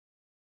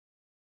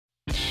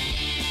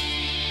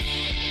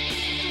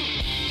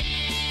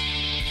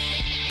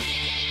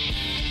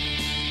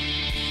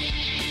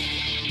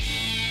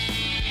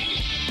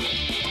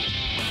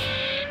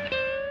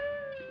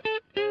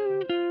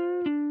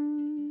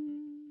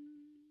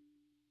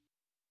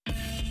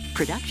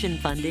Production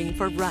funding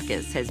for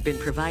Ruckus has been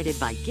provided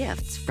by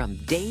gifts from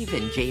Dave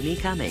and Jamie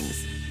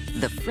Cummings,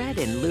 the Fred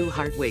and Lou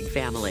Hartwig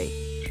family,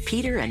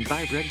 Peter and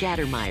Barbara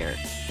Gattermeyer,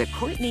 the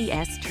Courtney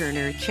S.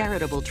 Turner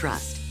Charitable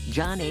Trust,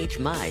 John H.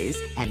 Mize,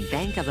 and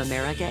Bank of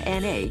America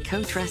N.A.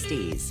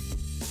 co-trustees,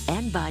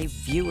 and by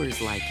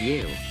viewers like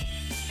you.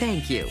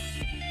 Thank you.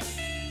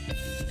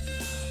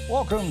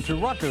 Welcome to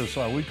Ruckus,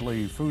 our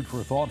weekly food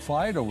for thought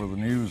fight over the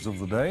news of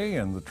the day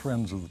and the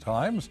trends of the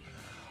times.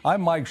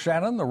 I'm Mike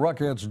Shanin. The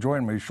Ruckettes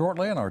join me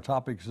shortly, and our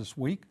topics this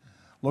week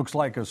looks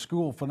like a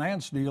school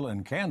finance deal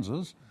in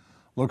Kansas,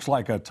 looks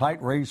like a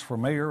tight race for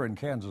mayor in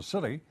Kansas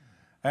City,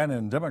 and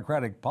in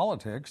Democratic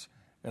politics,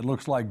 it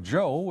looks like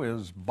Joe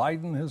is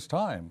biding his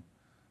time,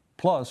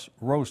 plus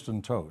roast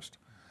and toast.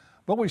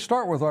 But we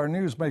start with our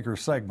Newsmaker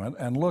segment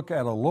and look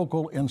at a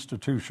local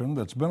institution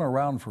that's been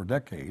around for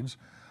decades.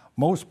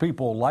 Most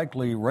people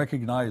likely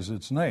recognize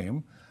its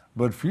name,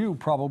 but few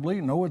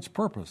probably know its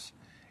purpose.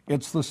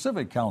 It's the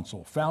Civic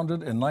Council,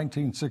 founded in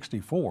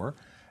 1964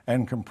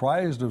 and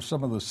comprised of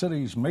some of the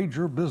city's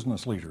major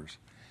business leaders.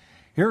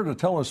 Here to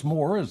tell us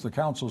more is the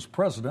council's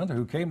president,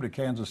 who came to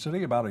Kansas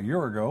City about a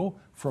year ago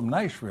from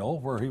Nashville,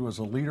 where he was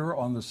a leader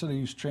on the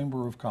city's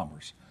Chamber of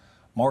Commerce.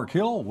 Marc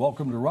Hill,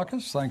 welcome to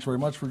Ruckus. Thanks very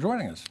much for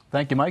joining us.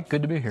 Thank you, Mike.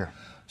 Good to be here.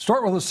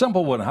 Start with a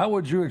simple one. How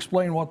would you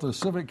explain what the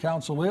Civic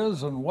Council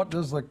is, and what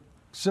does the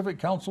Civic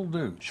Council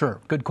do? Sure.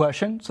 Good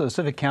question. So the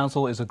Civic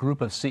Council is a group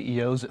of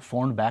CEOs that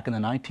formed back in the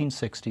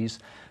 1960s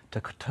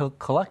to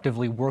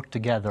collectively work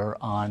together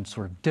on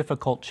sort of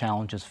difficult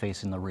challenges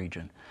facing the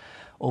region.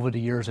 Over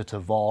the years, it's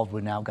evolved.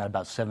 We've now got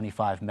about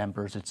 75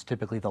 members. It's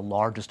typically the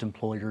largest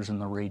employers in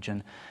the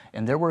region,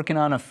 and they're working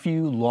on a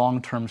few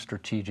long-term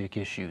strategic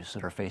issues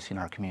that are facing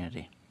our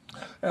community.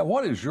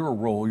 What is your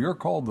role? You're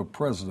called the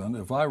president.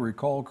 If I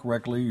recall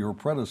correctly, your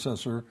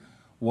predecessor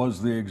was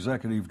the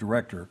executive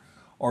director.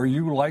 Are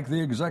you like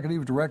the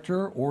executive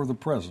director or the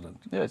president?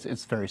 It's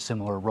a very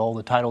similar role.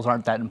 The titles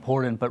aren't that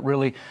important, but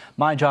really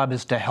my job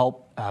is to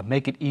help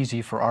make it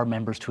easy for our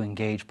members to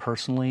engage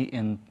personally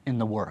in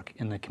the work,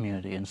 in the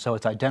community. And so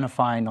it's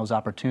identifying those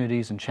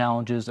opportunities and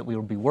challenges that we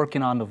will be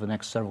working on over the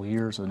next several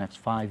years, or the next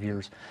 5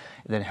 years,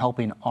 and then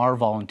helping our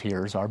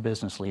volunteers, our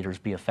business leaders,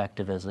 be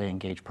effective as they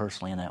engage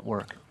personally in that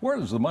work. Where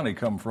does the money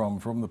come from?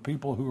 From the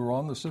people who are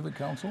on the Civic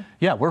Council?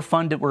 Yeah, we're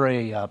funded. We're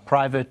a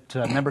private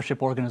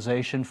membership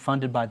organization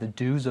funded by the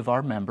dues of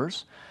our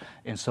members.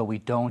 And so we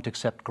don't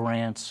accept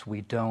grants,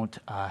 we don't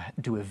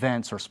do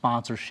events or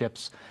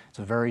sponsorships. It's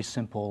a very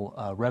simple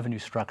revenue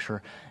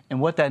structure.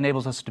 And what that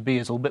enables us to be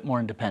is a little bit more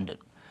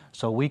independent.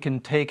 So we can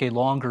take a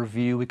longer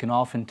view, we can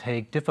often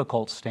take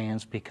difficult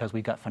stands because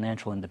we've got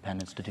financial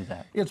independence to do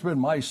that. It's been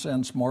my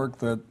sense, Mark,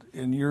 that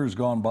in years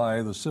gone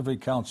by, the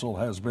Civic Council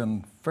has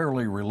been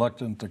fairly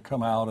reluctant to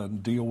come out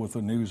and deal with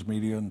the news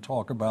media and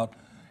talk about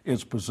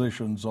its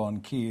positions on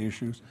key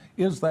issues.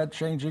 Is that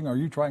changing? Are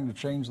you trying to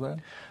change that?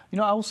 You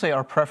know, I will say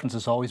our preference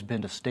has always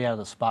been to stay out of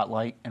the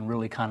spotlight and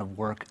really kind of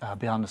work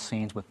behind the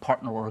scenes with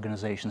partner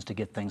organizations to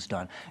get things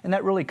done. And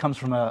that really comes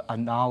from a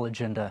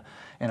knowledge and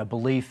a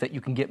belief that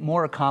you can get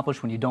more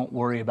accomplished when you don't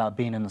worry about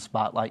being in the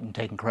spotlight and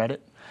taking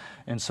credit.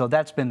 And so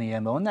that's been the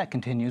MO, and that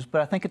continues.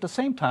 But I think at the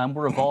same time,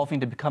 we're evolving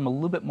to become a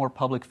little bit more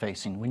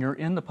public-facing. When you're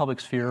in the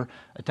public sphere,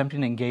 attempting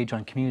to engage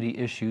on community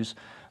issues,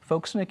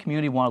 folks in the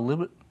community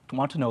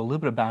want to know a little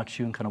bit about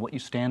you and kind of what you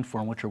stand for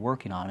and what you're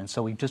working on. And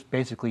so we just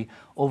basically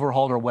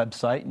overhauled our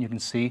website, and you can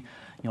see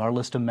our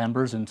list of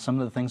members and some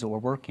of the things that we're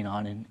working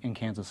on in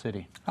Kansas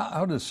City.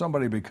 How does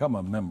somebody become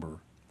a member?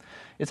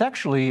 It's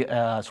actually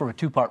sort of a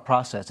two-part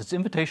process. It's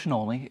invitation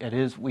only.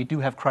 We do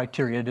have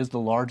criteria. It is the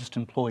largest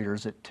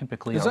employers that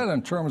typically Is that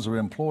in terms of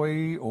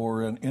employee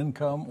or an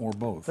income or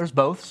both? There's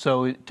both.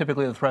 So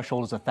typically the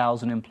threshold is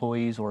 1,000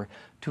 employees or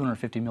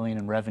 $250 million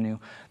in revenue.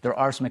 There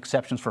are some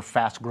exceptions for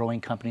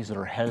fast-growing companies that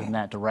are headed in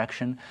that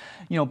direction.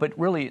 But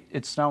really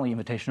it's not only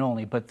invitation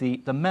only, but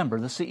the member,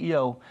 the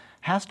CEO,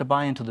 has to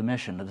buy into the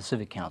mission of the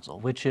Civic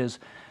Council, which is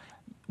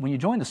when you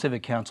join the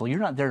Civic Council, you're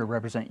not there to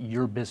represent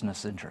your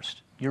business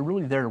interest. You're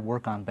really there to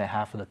work on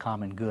behalf of the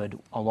common good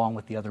along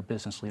with the other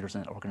business leaders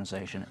in that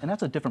organization, and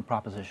that's a different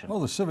proposition. Well,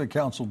 the Civic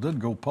Council did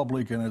go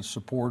public in its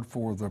support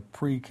for the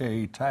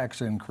pre-K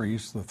tax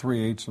increase, the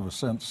 3/8 of a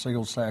cent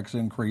sales tax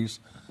increase.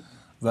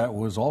 That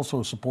was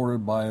also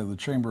supported by the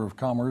Chamber of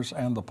Commerce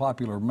and the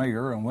popular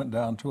mayor and went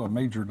down to a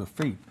major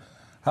defeat.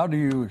 How do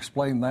you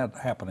explain that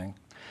happening?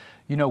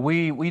 You know,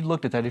 we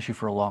looked at that issue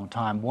for a long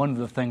time. One of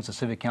the things the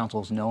Civic Council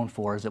is known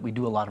for is that we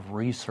do a lot of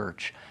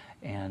research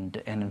and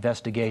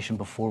investigation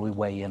before we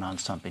weigh in on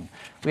something.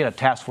 We had a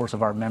task force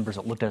of our members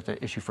that looked at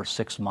the issue for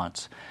 6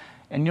 months.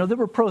 And, there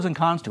were pros and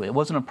cons to it. It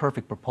wasn't a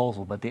perfect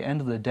proposal, but at the end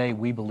of the day,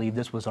 we believe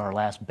this was our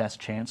last best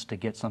chance to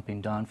get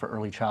something done for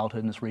early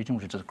childhood in this region,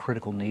 which is a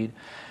critical need.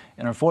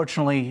 And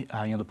unfortunately,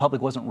 the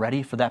public wasn't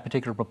ready for that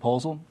particular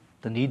proposal.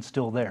 The need's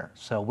still there.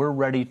 So we're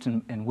ready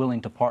and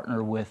willing to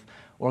partner with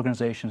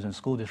organizations and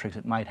school districts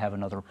that might have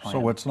another plan.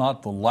 So it's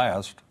not the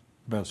last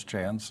best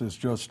chance, it's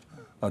just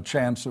a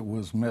chance that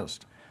was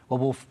missed.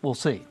 Well, we'll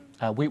see.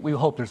 We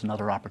hope there's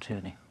another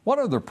opportunity. What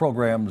other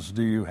programs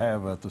do you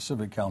have at the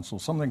Civic Council?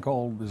 Something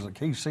called, is it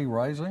KC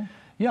Rising?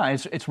 Yeah,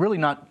 it's really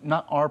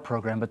not our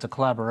program, but it's a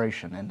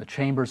collaboration. And the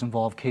chambers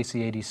involve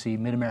KCADC,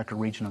 Mid-America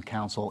Regional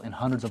Council, and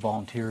hundreds of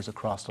volunteers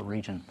across the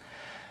region.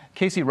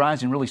 KC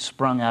Rising really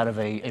sprung out of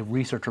a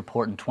research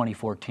report in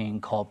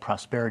 2014 called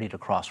Prosperity to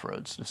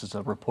Crossroads. This is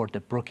a report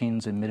that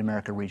Brookings and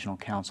Mid-America Regional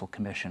Council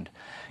commissioned.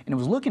 And it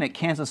was looking at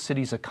Kansas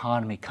City's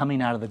economy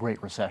coming out of the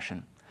Great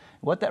Recession.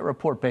 What that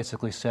report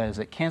basically says is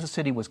that Kansas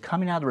City was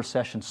coming out of the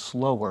recession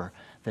slower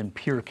than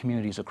peer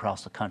communities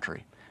across the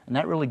country. And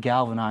that really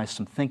galvanized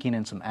some thinking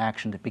and some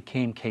action that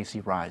became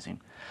KC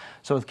Rising.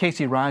 So with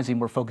KC Rising,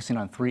 we're focusing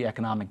on 3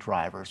 economic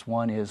drivers.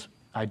 One is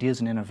ideas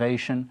and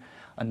innovation.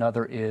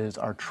 Another is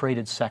our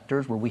traded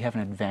sectors where we have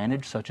an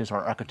advantage, such as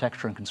our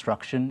architecture and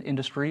construction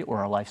industry or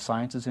our life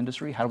sciences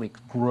industry. How do we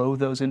grow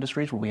those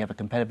industries where we have a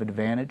competitive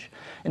advantage?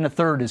 And the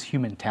third is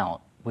human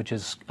talent, which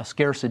is a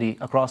scarcity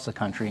across the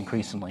country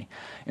increasingly.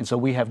 And so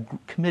we have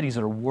committees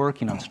that are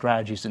working on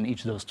strategies in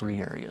each of those 3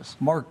 areas.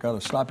 Mark, got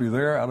to stop you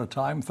there, out of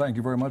time. Thank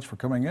you very much for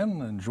coming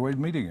in. Enjoyed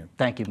meeting you.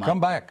 Thank you, Mike. Come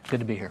back. Good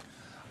to be here.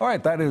 All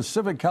right, that is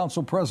Civic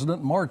Council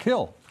President Marc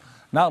Hill.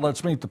 Now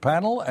let's meet the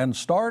panel and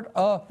start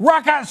a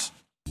ruckus!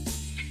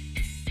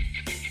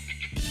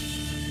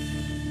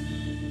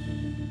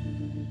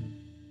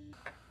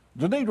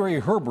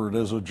 Danedri Herbert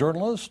is a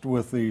journalist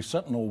with the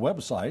Sentinel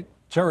website.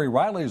 Terry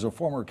Riley is a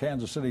former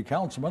Kansas City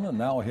councilman and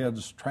now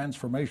heads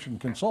Transformation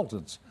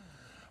Consultants.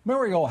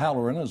 Mary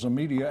O'Halloran is a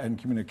media and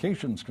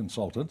communications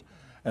consultant.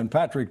 And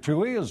Patrick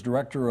Tuohey is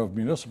director of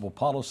municipal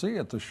policy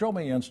at the Show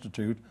Me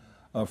Institute,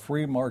 a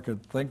free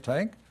market think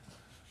tank.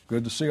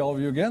 Good to see all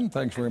of you again.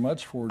 Thanks very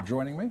much for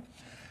joining me.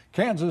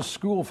 Kansas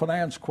school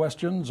finance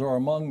questions are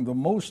among the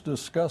most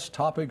discussed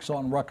topics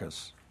on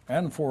Ruckus,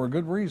 and for a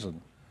good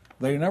reason.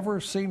 They never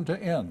seem to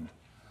end.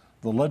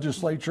 The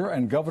legislature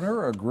and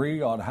governor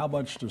agree on how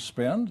much to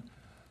spend.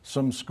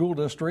 Some school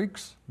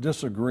districts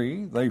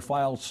disagree. They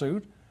file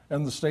suit,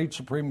 and the state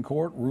Supreme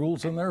Court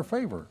rules in their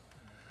favor.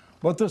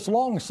 But this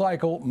long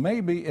cycle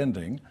may be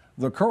ending.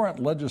 The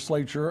current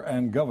legislature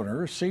and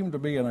governor seem to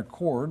be in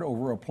accord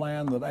over a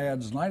plan that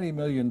adds $90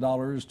 million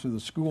to the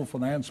school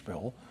finance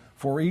bill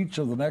for each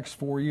of the next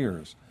 4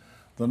 years.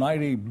 The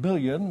 $90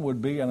 million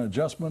would be an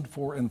adjustment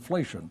for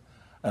inflation,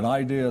 an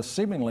idea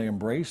seemingly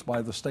embraced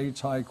by the state's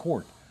high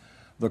court.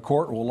 The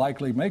court will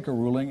likely make a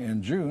ruling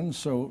in June,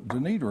 so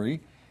Danedri,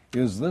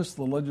 is this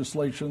the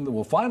legislation that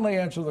will finally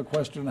answer the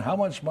question, how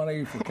much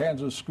money for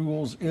Kansas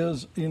schools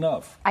is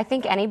enough? I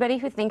think anybody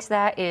who thinks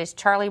that is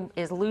Charlie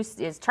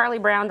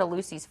Brown to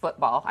Lucy's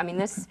football. I mean,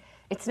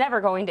 it's never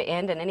going to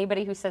end, and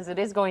anybody who says it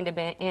is going to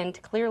end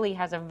clearly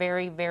has a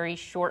very, very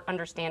short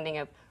understanding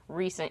of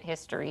recent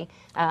history.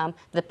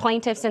 The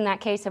plaintiffs in that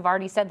case have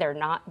already said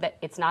that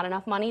it's not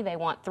enough money. They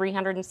want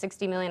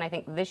 $360 million, I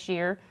think, this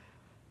year.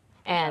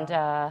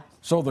 And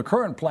so the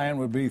current plan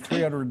would be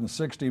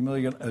 $360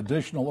 million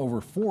additional over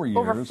 4 years.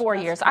 Over 4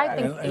 years, I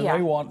think. And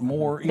they want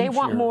more each year. They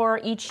want more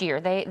each year.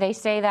 They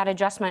say that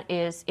adjustment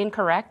is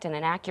incorrect and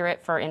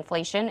inaccurate for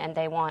inflation, and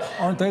they want.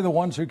 Aren't they the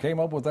ones who came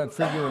up with that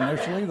figure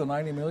initially, the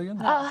 $90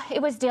 million?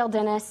 It was Dale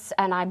Dennis,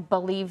 and I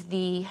believe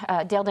the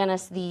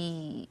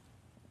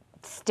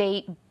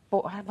state.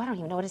 I don't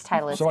even know what his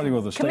title is. Somebody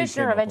with a state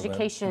Commissioner of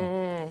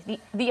Education,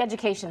 the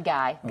education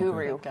guy,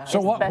 guru.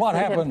 So what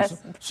happens?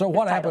 So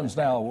what happens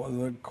now?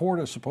 The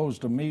court is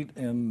supposed to meet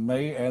in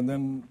May and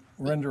then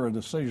render a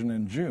decision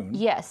in June.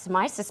 Yes,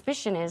 my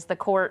suspicion is the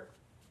court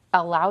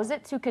allows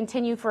it to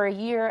continue for a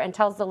year and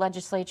tells the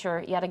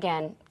legislature yet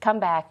again, come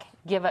back,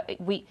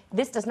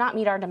 this does not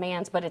meet our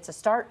demands, but it's a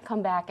start.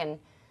 Come back and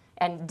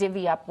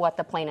divvy up what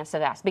the plaintiffs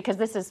have asked, because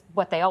this is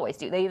what they always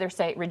do. They either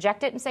say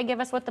reject it and say give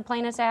us what the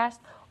plaintiffs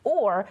asked,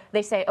 or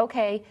they say,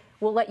 okay,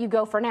 we'll let you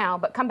go for now,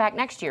 but come back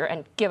next year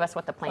and give us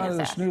what the plaintiffs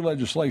asked. This new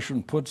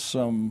legislation puts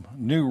some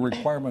new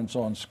requirements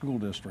on school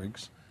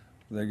districts.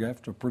 They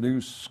have to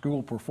produce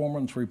school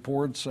performance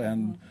reports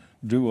and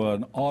do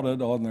an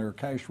audit on their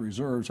cash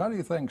reserves. How do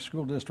you think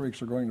school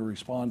districts are going to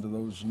respond to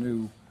those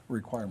new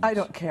requirements? I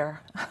don't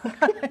care.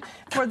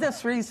 For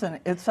this reason,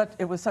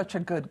 it was such a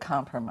good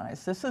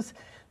compromise.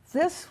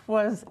 This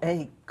was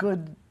a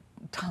good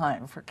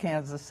time for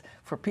Kansas,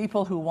 for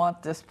people who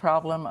want this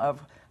problem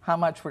of how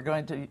much we're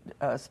going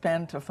to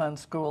spend to fund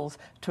schools,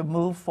 to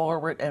move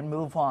forward and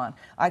move on.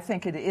 I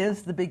think it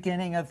is the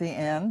beginning of the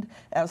end,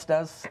 as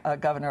does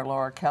Governor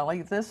Laura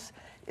Kelly. This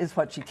is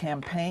what she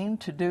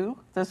campaigned to do.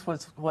 This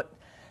was what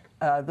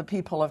the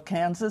people of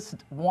Kansas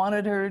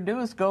wanted her to do,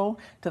 is go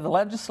to the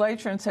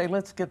legislature and say,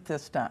 let's get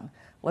this done.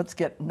 Let's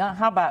get,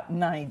 how about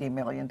 $90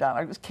 million?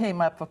 It came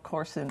up, of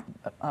course,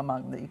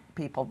 among the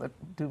people that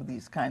do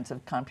these kinds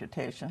of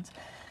computations.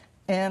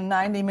 And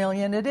 $90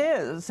 million it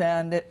is.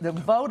 And the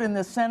vote in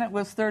the Senate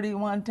was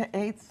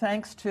 31-8,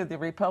 thanks to the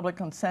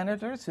Republican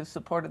senators who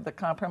supported the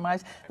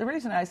compromise. The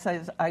reason I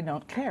say I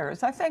don't care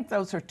is I think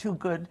those are two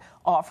good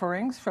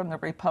offerings from the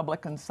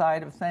Republican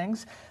side of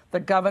things. The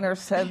governor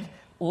said,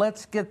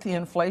 let's get the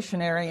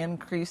inflationary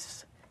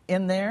increase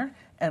in there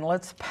and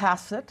let's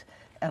pass it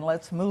and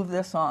let's move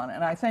this on.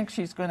 And I think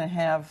she's going to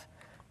have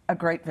a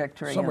great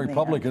victory. Some in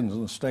Republicans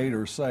in the state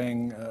are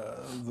saying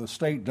the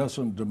state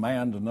doesn't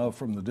demand enough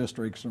from the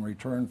districts in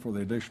return for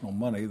the additional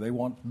money. They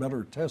want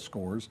better test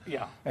scores.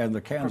 Yeah. And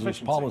the Kansas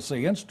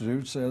Policy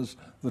Institute says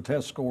the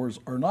test scores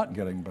are not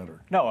getting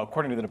better. No,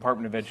 according to the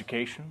Department of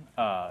Education,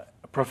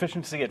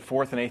 proficiency at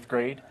 4th and 8th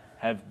grade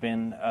have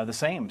been the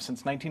same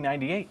since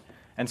 1998.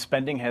 And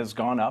spending has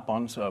gone up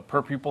on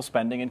per pupil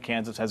spending in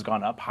Kansas has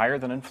gone up higher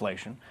than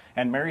inflation.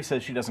 And Mary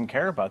says she doesn't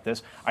care about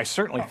this. I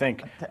certainly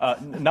think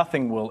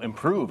nothing will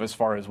improve as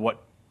far as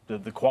what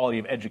the quality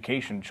of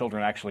education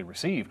children actually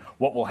receive.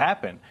 What will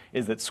happen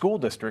is that school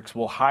districts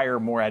will hire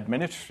more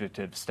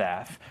administrative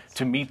staff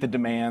to meet the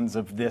demands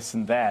of this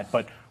and that.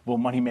 But will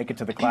money make it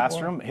to the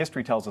classroom?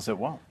 History tells us it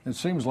won't. It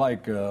seems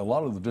like a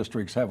lot of the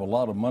districts have a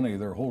lot of money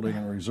they're holding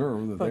in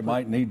reserve that they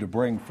might need to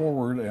bring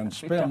forward and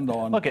spend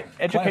on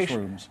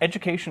classrooms.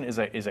 Education is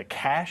a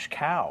cash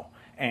cow.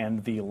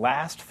 And the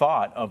last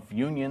thought of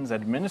unions,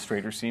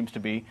 administrators, seems to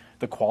be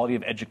the quality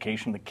of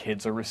education the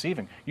kids are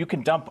receiving. You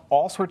can dump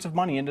all sorts of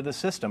money into the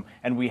system,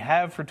 and we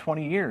have for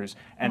 20 years,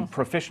 and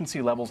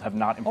proficiency levels have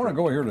not improved. I want to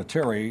go here to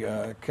Terry.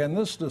 Can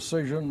this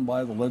decision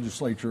by the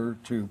legislature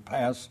to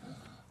pass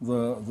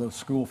the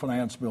school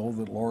finance bill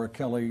that Laura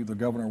Kelly, the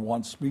governor,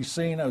 wants be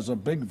seen as a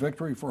big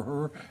victory for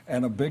her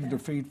and a big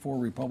defeat for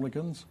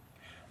Republicans?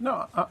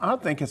 No, I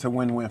think it's a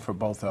win-win for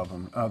both of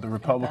them. The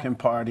Republican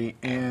Party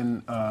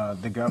and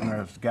the governor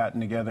have gotten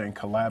together and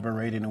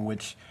collaborated, in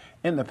which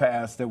in the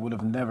past there would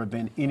have never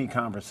been any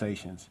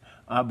conversations.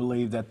 I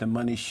believe that the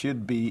money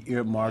should be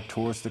earmarked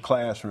towards the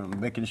classroom,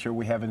 making sure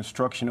we have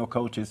instructional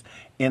coaches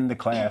in the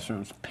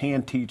classrooms,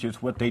 paying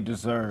teachers what they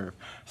deserve,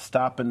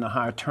 stopping the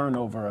high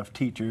turnover of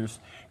teachers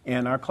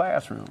in our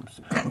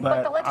classrooms.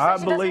 But the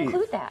legislation doesn't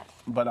include that.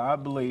 But I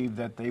believe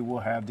that they will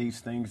have these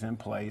things in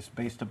place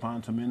based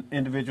upon some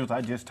individuals I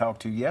just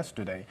talked to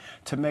yesterday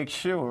to make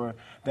sure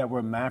that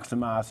we're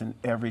maximizing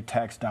every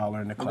tax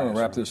dollar in the classroom. We're going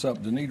to wrap this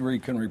up.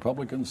 Danedri, can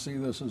Republicans see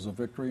this as a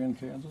victory in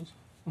Kansas?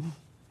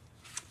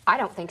 I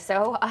don't think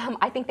so.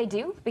 I think they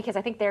do, because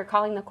I think they're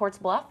calling the court's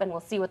bluff, and we'll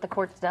see what the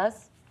court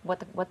does,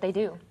 what they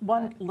do.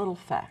 One little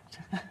fact.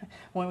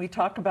 When we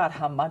talk about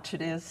how much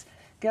it is,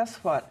 guess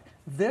what?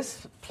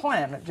 This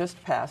plan that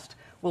just passed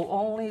will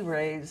only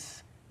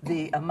raise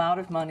the amount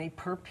of money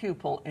per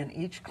pupil in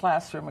each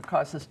classroom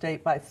across the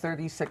state by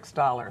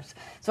 $36.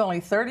 It's only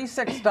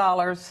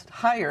 $36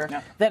 higher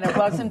than it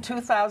was in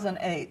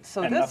 2008.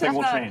 So and this nothing is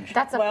will not, change.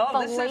 That's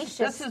a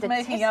this is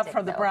making up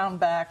for the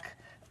Brownback.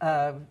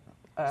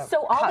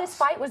 So all this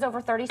fight was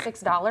over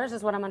 $36,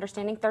 is what I'm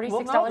understanding.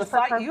 $36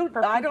 per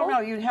pupil? I don't know.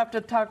 You'd have to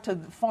talk to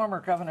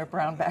former Governor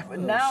Brownback. But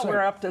now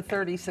we're up to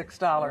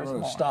 $36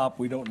 more. Stop.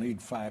 We don't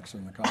need facts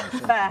in the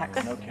conversation.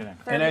 Facts. No kidding.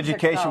 And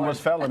education was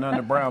failing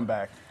under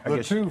Brownback.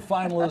 The two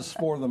finalists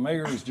for the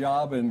mayor's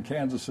job in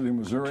Kansas City,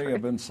 Missouri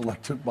have been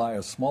selected by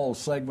a small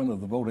segment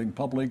of the voting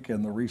public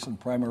in the recent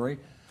primary.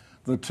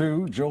 The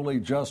two, Jolie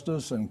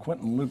Justus and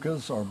Quinton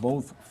Ruckus, are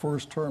both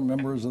first-term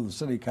members of the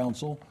city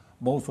council,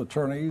 both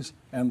attorneys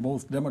and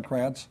both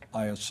Democrats,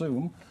 I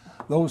assume.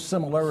 Those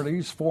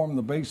similarities form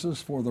the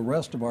basis for the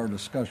rest of our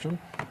discussion.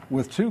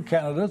 With two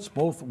candidates,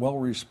 both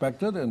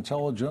well-respected,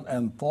 intelligent,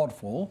 and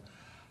thoughtful,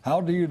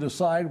 how do you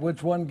decide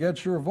which one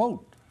gets your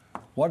vote?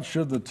 What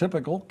should the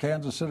typical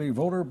Kansas City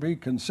voter be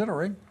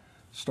considering?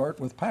 Start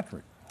with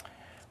Patrick.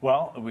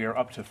 Well, we are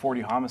up to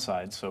 40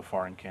 homicides so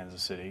far in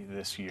Kansas City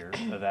this year.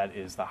 That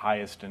is the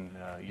highest in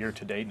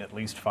year-to-date in at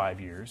least 5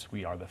 years.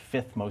 We are the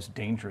 5th most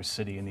dangerous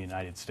city in the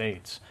United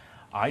States.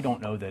 I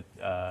don't know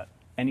that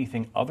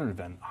anything other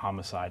than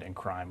homicide and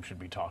crime should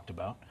be talked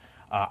about.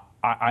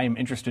 I am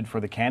interested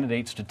for the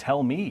candidates to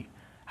tell me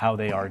how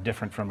they are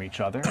different from each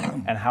other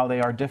and how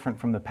they are different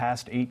from the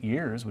past 8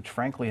 years, which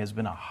frankly has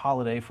been a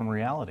holiday from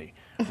reality.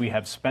 We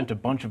have spent a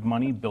bunch of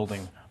money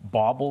building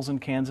baubles in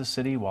Kansas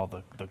City while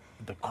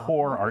the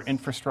core, our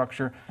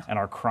infrastructure, and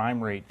our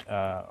crime rate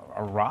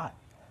are rot.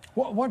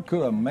 What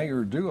could a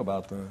mayor do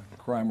about the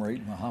crime rate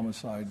and the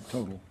homicide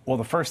total? Well,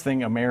 the first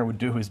thing a mayor would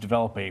do is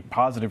develop a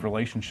positive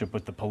relationship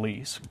with the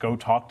police, go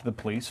talk to the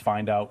police,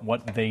 find out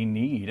what they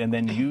need, and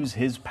then use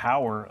his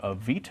power of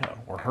veto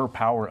or her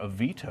power of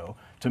veto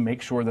to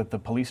make sure that the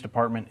police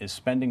department is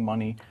spending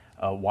money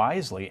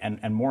wisely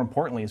and more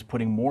importantly is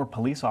putting more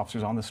police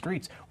officers on the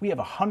streets. We have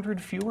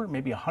 100 fewer,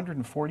 maybe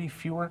 140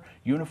 fewer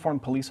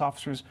uniformed police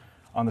officers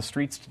on the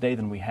streets today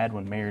than we had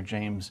when Mayor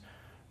James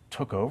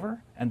took over,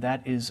 and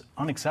that is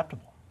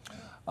unacceptable.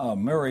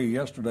 Mary,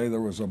 yesterday there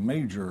was a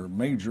major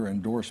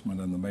endorsement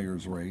in the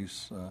mayor's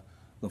race.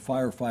 The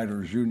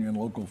Firefighters Union,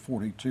 Local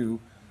 42,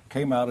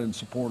 came out in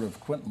support of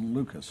Quinton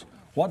Ruckus.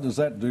 What does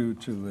that do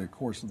to the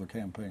course of the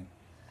campaign?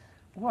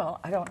 Well,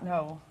 I don't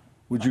know.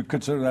 Would you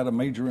consider that a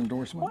major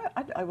endorsement?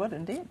 Well, I would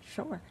indeed,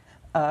 sure.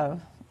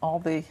 All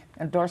the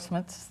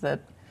endorsements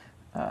that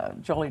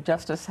Jolie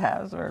Justus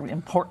has are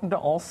important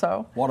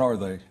also. What are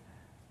they?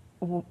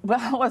 Well,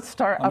 let's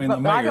start. I mean, the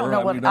mayor, I don't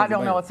know. I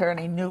don't know if there are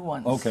any new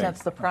ones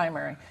since the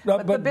primary.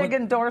 But the big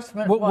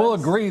endorsement. We'll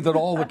agree that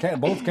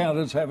both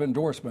candidates have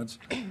endorsements.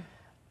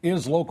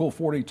 Is Local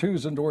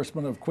 42's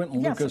endorsement of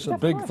Quinton Yes, Lucas a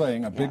of big course.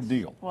 thing, a big Yes.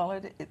 deal? Well,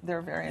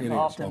 they're very It is,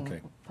 involved okay.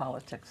 in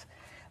politics.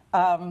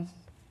 And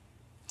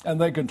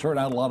they can turn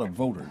out a lot of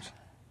voters.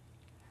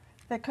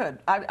 They could.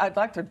 I'd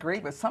like to agree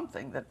with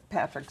something that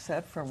Patrick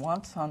said for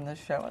once on this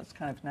show. It's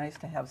kind of nice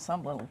to have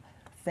some little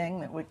thing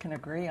that we can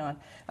agree on.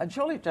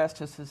 Jolie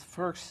Justus's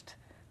first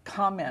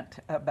comment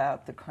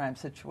about the crime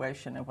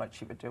situation and what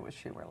she would do if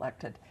she were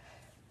elected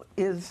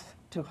is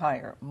to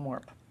hire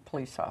more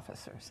police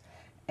officers.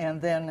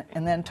 And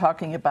then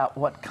talking about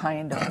what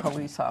kind of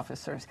police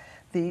officers.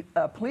 The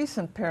police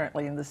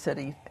apparently in the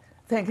city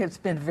think it's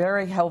been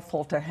very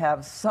helpful to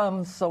have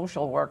some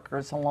social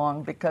workers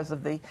along because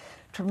of the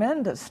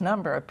tremendous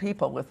number of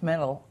people with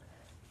mental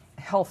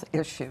health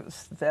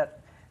issues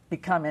that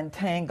become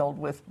entangled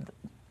with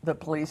the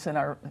police in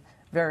our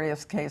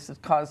various cases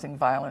causing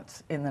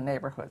violence in the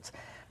neighborhoods.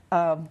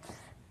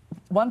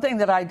 One thing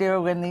that I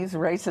do in these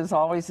races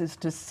always is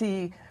to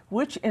see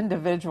which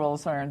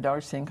individuals are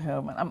endorsing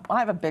whom. And I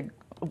have a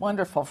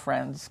wonderful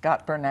friend,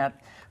 Scott Burnett,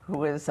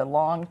 who is a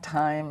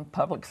long-time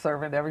public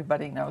servant.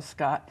 Everybody knows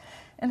Scott.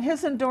 And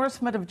his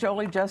endorsement of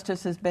Jolie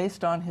Justus is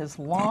based on his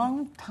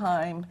long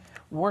time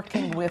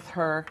working with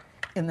her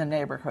in the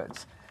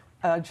neighborhoods.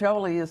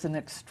 Jolie is an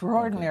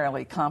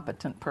extraordinarily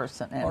competent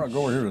person, and I want to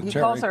go over here to he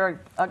Terry. calls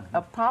her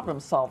a problem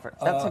solver.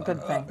 That's a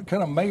good thing.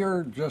 Can a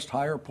mayor just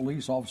hire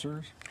police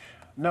officers?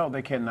 No,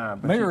 they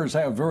cannot. But Mayors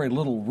have very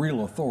little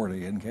real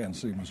authority in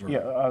Kansas City, Missouri.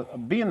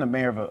 being the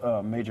mayor of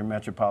a major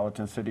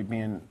metropolitan city,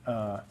 being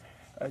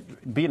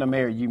a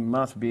mayor, you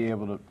must be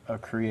able to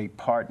create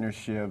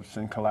partnerships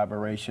and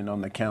collaboration on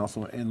the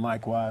council, and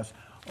likewise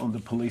on the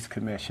police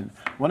commission.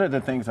 One of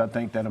the things I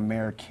think that a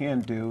mayor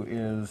can do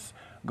is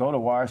go to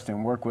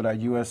Washington, work with our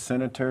U.S.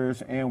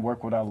 senators, and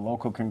work with our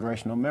local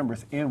congressional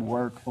members, and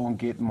work on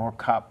getting more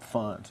COP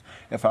funds.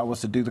 If I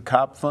was to do the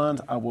COP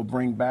funds, I will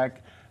bring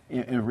back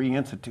and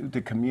reinstitute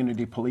the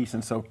community police,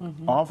 and so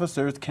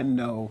officers can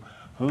know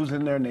who's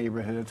in their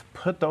neighborhoods,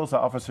 put those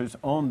officers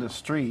on the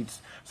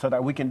streets so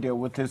that we can deal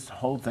with this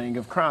whole thing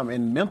of crime.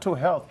 And mental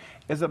health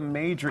is a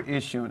major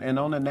issue, and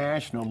on a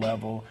national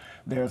level,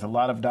 there's a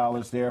lot of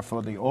dollars there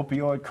for the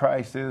opioid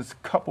crisis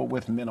coupled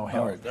with mental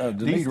health. All right,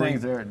 These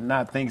things are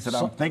not things that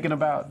I'm thinking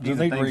about.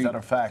 These are things that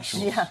are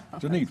factual. Yeah.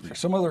 Danedri,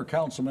 some other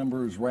council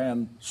members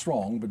ran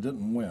strong but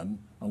didn't win.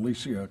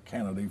 Alicia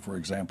Kennedy, for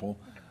example.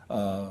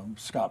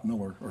 Scott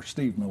Miller, or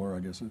Steve Miller, I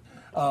guess.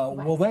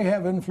 Will they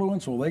have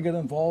influence? Will they get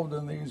involved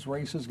in these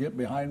races, get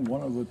behind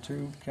one of the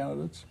two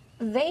candidates?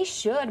 They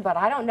should, but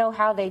I don't know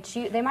how they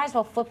choose. They might as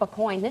well flip a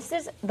coin. This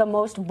is the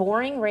most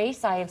boring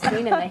race I have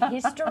seen in the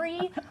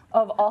history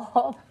of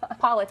all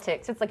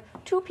politics. It's like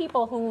two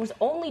people whose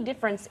only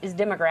difference is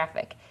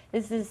demographic.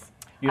 This is.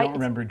 You don't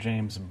remember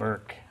James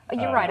Burke?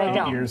 You're right, I 8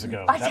 don't. years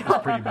ago. I That don't.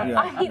 was pretty bad. Yeah.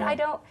 I mean,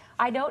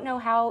 I don't know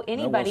how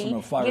anybody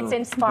wasn't a fire gets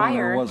inspired,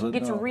 burner, was it?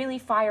 gets No. really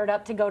fired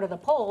up to go to the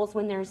polls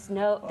when there's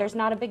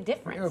not a big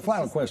difference. It's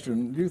Final just-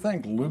 question. Do you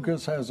think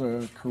Lucas has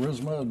a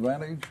charisma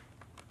advantage?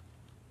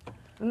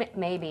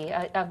 Maybe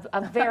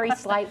a very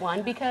slight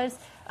one, because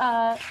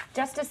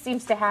Justus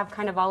seems to have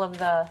kind of all of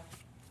a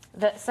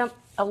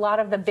lot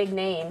of the big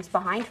names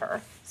behind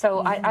her.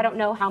 So I don't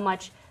know how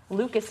much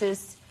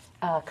Lucas's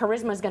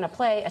charisma is going to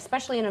play,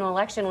 especially in an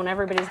election when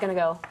everybody's going to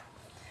go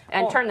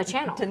and turn the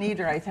channel.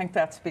 Danedri, I think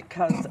that's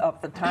because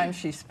of the time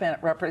she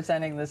spent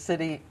representing the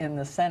city in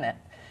the Senate.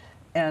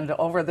 And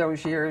over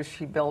those years,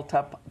 she built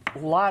up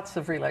lots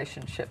of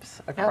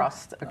relationships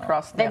across the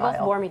They aisle. both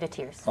bore me to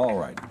tears. All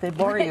right. They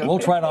bore you. We'll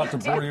try not to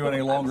bore you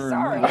any longer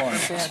and move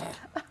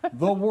on.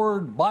 The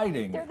word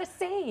biting. They're the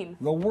same.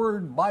 The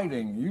word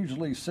biting,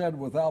 usually said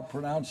without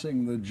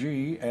pronouncing the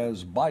G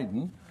as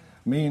Biden,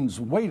 means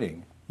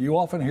waiting. You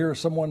often hear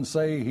someone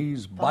say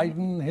he's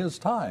biding his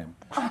time.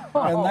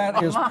 And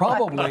that is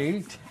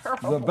probably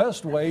the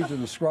best way to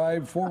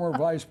describe former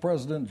Vice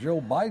President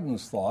Joe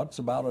Biden's thoughts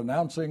about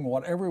announcing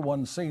what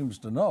everyone seems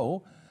to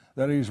know,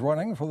 that he's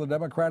running for the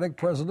Democratic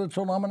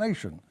presidential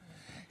nomination.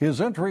 His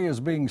entry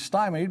is being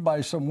stymied by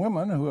some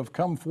women who have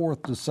come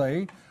forth to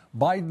say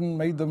Biden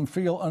made them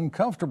feel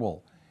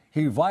uncomfortable.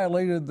 He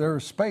violated their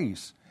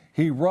space.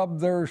 He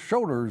rubbed their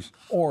shoulders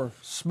or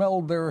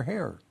smelled their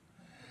hair.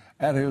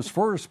 At his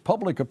first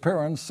public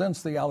appearance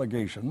since the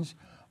allegations,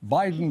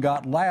 Biden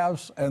got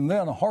laughs and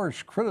then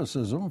harsh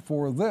criticism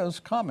for this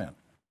comment.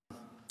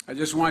 I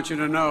just want you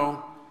to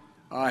know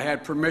I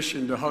had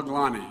permission to hug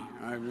Lonnie. We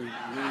had permission.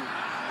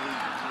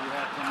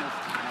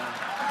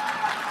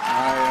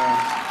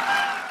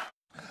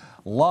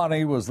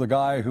 Lonnie was the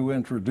guy who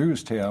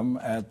introduced him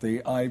at the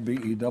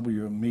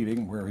IBEW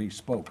meeting where he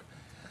spoke.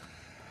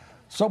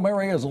 So,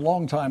 Mary, as a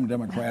longtime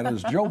Democrat,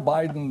 is Joe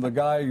Biden the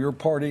guy your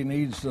party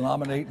needs to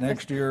nominate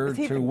next year Is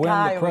he to the win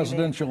guy the we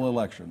presidential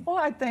election? Well,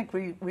 I think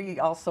we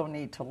also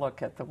need to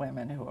look at the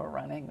women who are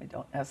running. We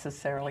don't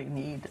necessarily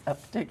need a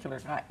particular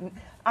guy.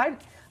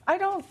 I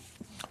don't.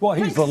 Well,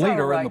 he's think the so,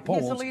 leader in right? the polls.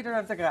 He's the leader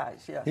of the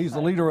guys. Yes, He's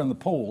the leader in the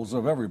polls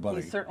of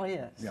everybody. He certainly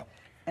is. Yeah.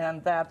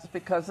 And that's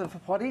because of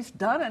what he's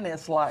done in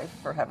his life,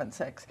 for heaven's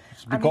sakes.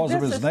 It's because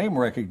of his name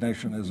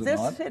recognition, is it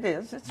not? It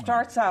is. It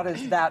starts out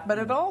as that, but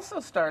it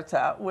also starts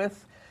out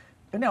with,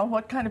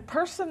 what kind of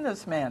person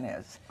this man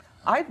is.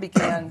 I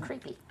began...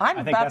 Creepy. I'm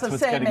I think about that's the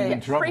what's same getting him in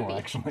age. trouble, Creepy.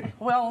 actually.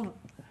 Well,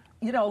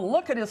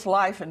 look at his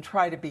life and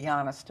try to be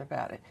honest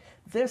about it.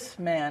 This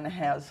man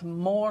has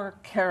more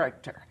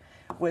character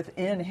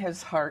within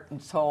his heart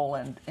and soul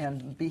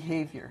and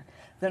behavior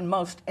than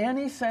most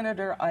any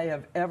senator I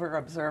have ever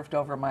observed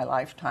over my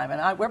lifetime.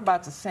 And we're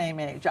about the same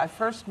age. I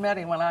first met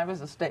him when I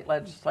was a state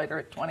legislator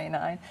at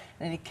 29,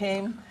 and he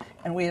came,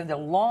 and we had a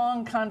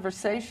long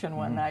conversation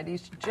one night.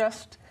 He's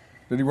just...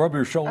 Did he rub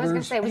your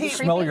shoulders? say, was he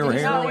smell creepy? your Did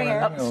he hair? smell your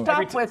hair?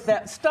 Stop with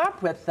that.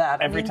 Stop with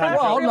that. Every time-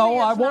 that Well, really no,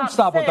 I is won't not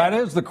stop with that.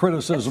 fair. It is the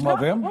criticism It's of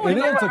not- him. well, It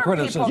there is the are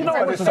criticism. people You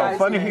know what is so criticizing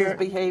funny his here?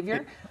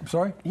 behavior. I'm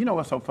sorry? You know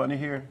what's so funny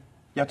here?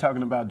 Y'all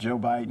talking about Joe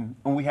Biden,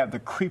 and we have the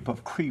creep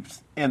of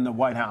creeps in the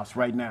White House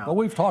right now. Well,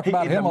 we've talked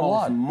about him a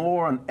lot.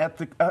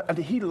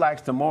 He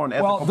lacks the moral and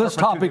ethical. Well, this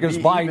topic is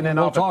perpetuity Biden. even in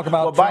We'll office. talk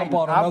about Well, Trump Biden,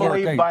 on I another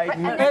believe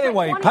occasion. Biden.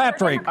 Anyway,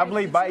 Patrick. I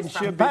believe Biden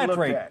should be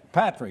looked at.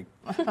 Patrick,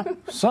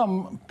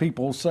 some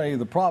people say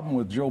the problem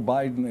with Joe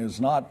Biden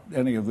is not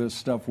any of this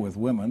stuff with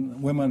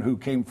women who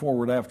came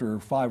forward after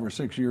 5 or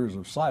 6 years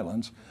of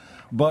silence,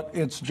 but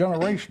it's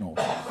generational.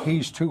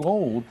 He's too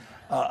old.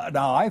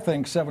 Now, I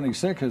think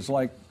 76 is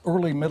like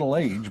early middle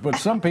age, but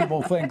some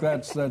people think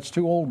that's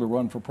too old to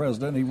run for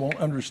president. He won't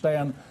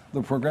understand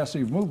the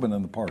progressive movement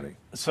in the party.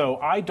 So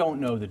I don't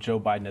know that Joe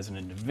Biden as an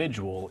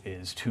individual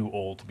is too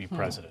old to be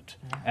president.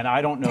 And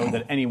I don't know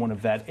that anyone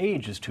of that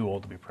age is too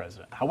old to be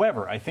president.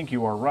 However, I think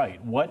you are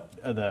right. What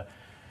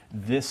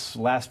this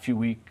last few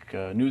week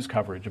news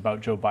coverage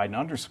about Joe Biden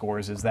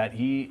underscores is that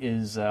he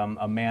is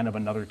a man of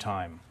another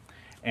time.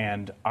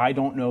 And I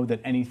don't know that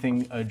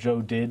anything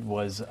Joe did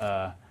was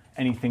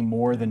anything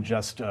more than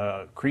just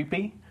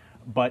creepy,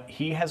 but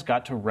he has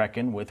got to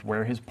reckon with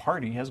where his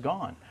party has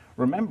gone.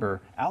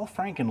 Remember, Al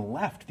Franken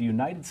left the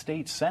United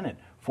States Senate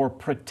for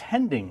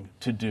pretending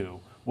to do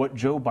what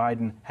Joe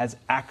Biden has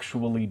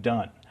actually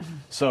done.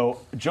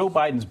 So Joe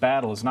Biden's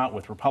battle is not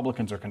with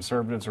Republicans or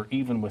conservatives or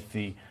even with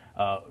the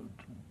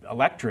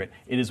electorate.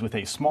 It is with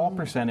a small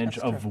percentage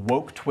of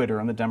woke Twitter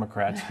and the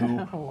Democrats who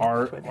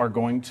are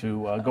going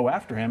to go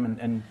after him,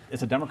 and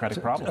it's a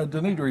Democratic problem.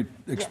 Danedri,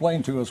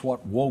 explain to us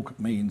what woke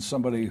means,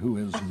 somebody who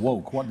is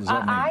woke. What does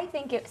that mean? I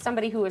think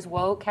somebody who is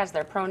woke has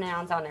their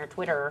pronouns on their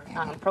Twitter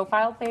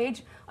profile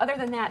page. Other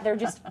than that, they're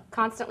just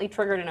constantly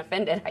triggered and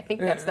offended. I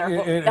think that's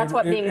that's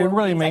what being woke It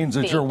really means, means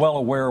that you're well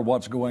aware of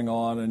what's going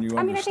on and you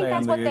I think understand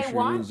that's what the they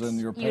want issues and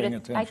you're you paying to,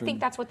 attention. I think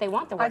that's what they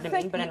want the word to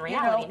mean, but in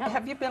reality, no.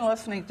 Have you been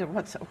listening to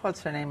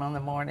what's her name on the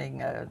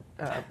morning?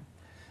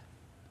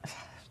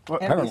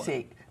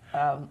 NBC.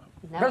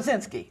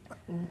 Brzezinski.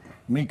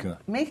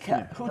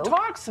 Mika. Who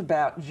talks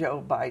about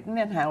Joe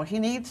Biden and how he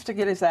needs to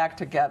get his act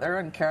together,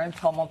 and Karen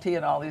Tumulty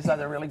and all these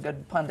other really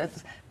good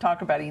pundits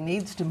talk about he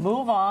needs to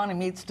move on, he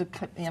needs to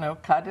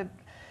cut it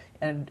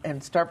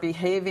and start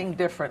behaving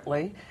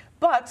differently.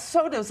 But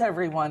so does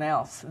everyone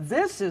else.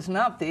 This is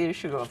not the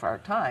issue of our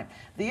time.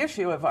 The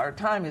issue of our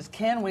time is,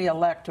 can we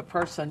elect a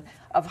person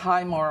of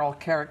high moral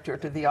character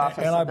to the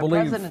office of the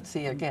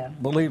presidency again?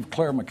 I believe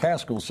Claire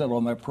McCaskill said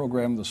on that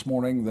program this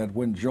morning that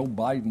when Joe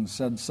Biden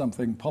said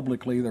something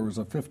publicly, there was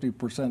a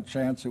 50%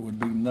 chance it would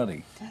be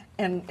nutty.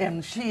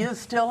 And she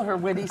is still her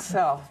witty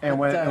self. And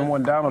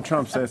when Donald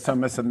Trump says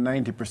something, it's a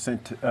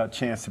 90%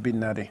 chance to be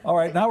nutty. All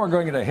right, now we're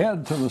going to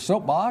head to the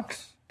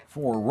soapbox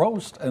for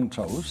Roast and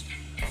Toast,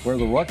 where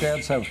the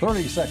Ruckettes have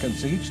 30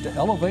 seconds each to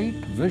elevate,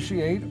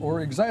 vitiate,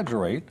 or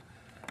exaggerate.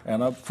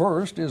 And up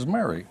first is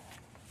Mary.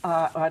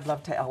 I'd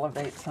love to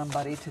elevate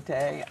somebody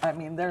today. I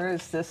mean, there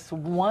is this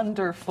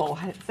wonderful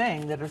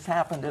thing that has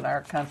happened in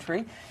our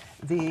country.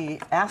 The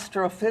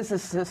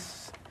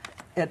astrophysicists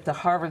at the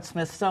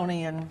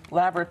Harvard-Smithsonian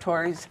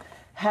laboratories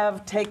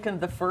have taken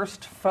the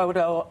first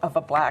photo of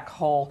a black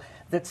hole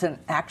that's an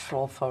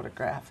actual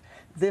photograph.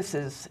 This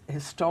is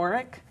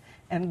historic.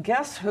 And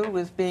guess who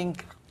is being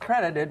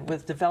credited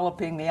with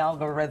developing the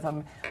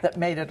algorithm that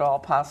made it all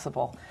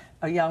possible?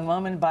 A young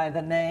woman by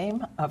the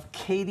name of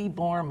Katie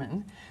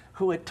Borman,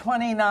 who at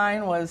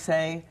 29 was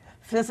a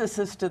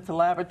physicist at the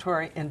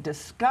laboratory and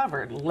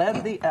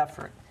led the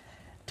effort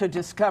to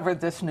discover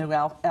this new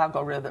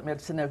algorithm.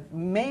 It's an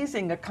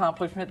amazing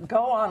accomplishment.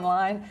 Go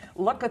online,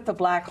 look at the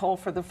black hole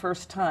for the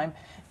first time,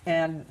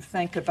 and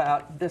think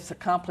about this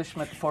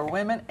accomplishment for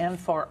women and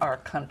for our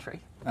country.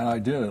 And I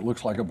did. It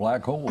looks like a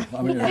black hole.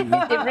 I mean, It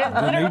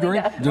literally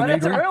does. But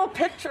it's a real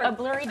picture. A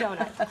blurry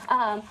donut.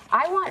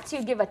 I want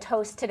to give a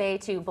toast today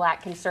to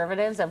black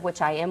conservatives, of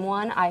which I am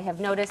one. I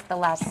have noticed the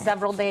last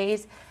several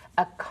days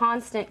a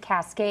constant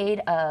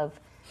cascade of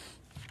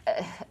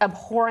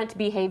abhorrent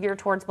behavior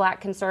towards black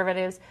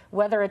conservatives,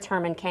 whether it's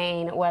Herman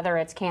Cain, whether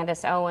it's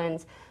Candace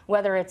Owens,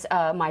 whether it's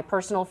my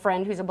personal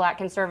friend who's a black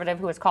conservative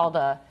who is called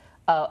an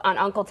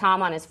Uncle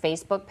Tom on his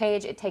Facebook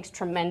page. It takes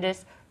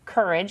tremendous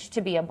courage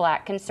to be a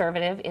black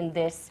conservative in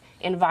this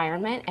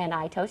environment, and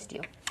I toast you.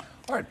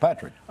 All right,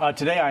 Patrick.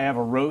 Today I have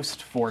a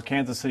roast for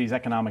Kansas City's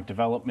economic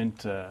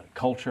development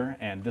culture,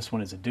 and this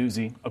one is a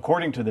doozy.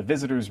 According to the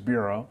Visitors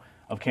Bureau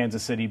of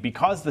Kansas City,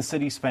 because the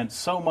city spent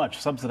so much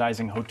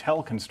subsidizing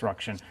hotel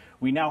construction,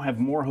 we now have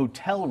more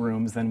hotel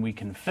rooms than we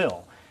can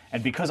fill.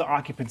 And because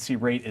occupancy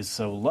rate is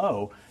so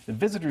low, the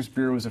Visitors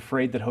Bureau is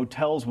afraid that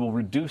hotels will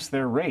reduce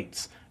their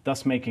rates,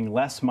 thus making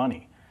less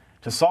money.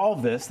 To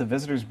solve this, the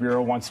Visitors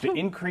Bureau wants to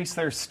increase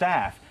their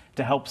staff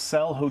to help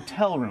sell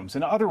hotel rooms.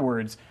 In other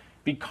words,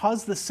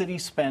 because the city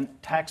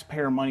spent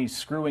taxpayer money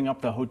screwing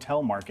up the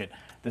hotel market,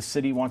 the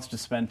city wants to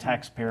spend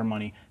taxpayer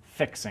money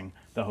fixing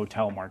the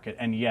hotel market.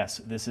 And yes,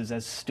 this is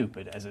as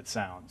stupid as it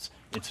sounds.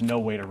 It's no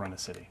way to run a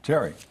city.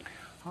 Terry.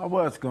 I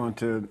was going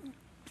to,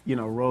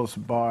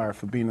 roast Barr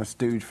for being a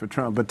stooge for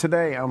Trump, but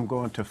today I'm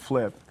going to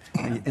flip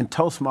and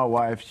toast my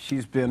wife.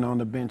 She's been on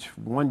the bench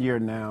 1 year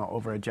now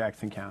over at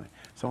Jackson County.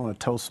 So I want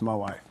to toast my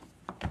wife.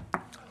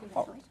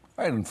 All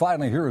right, and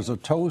finally, here is a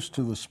toast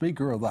to the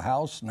Speaker of the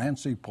House,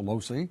 Nancy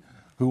Pelosi,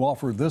 who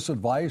offered this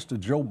advice to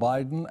Joe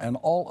Biden and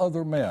all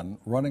other men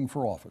running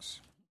for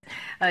office.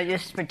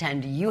 Just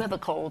pretend you have a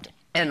cold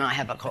and I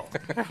have a cold.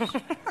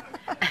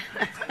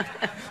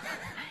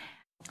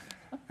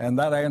 And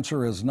that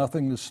answer is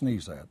nothing to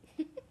sneeze at.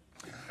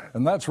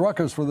 And that's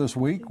Ruckus for this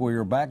week. We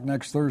are back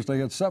next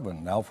Thursday at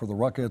 7. Now for the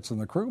Ruckus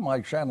and the crew,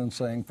 Mike Shanin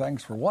saying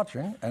thanks for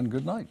watching and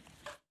good night.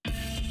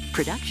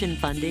 Production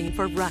funding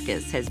for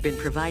Ruckus has been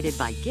provided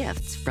by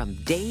gifts from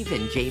Dave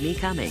and Jamie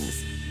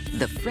Cummings,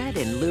 the Fred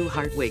and Lou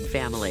Hartwig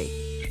family,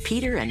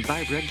 Peter and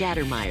Barbara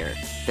Gattermeyer,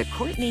 the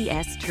Courtney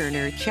S.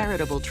 Turner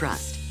Charitable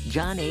Trust,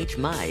 John H.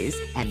 Mize,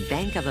 and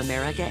Bank of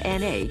America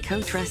N.A.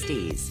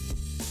 co-trustees.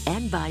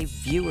 And by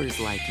viewers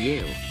like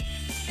you.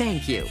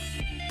 Thank you.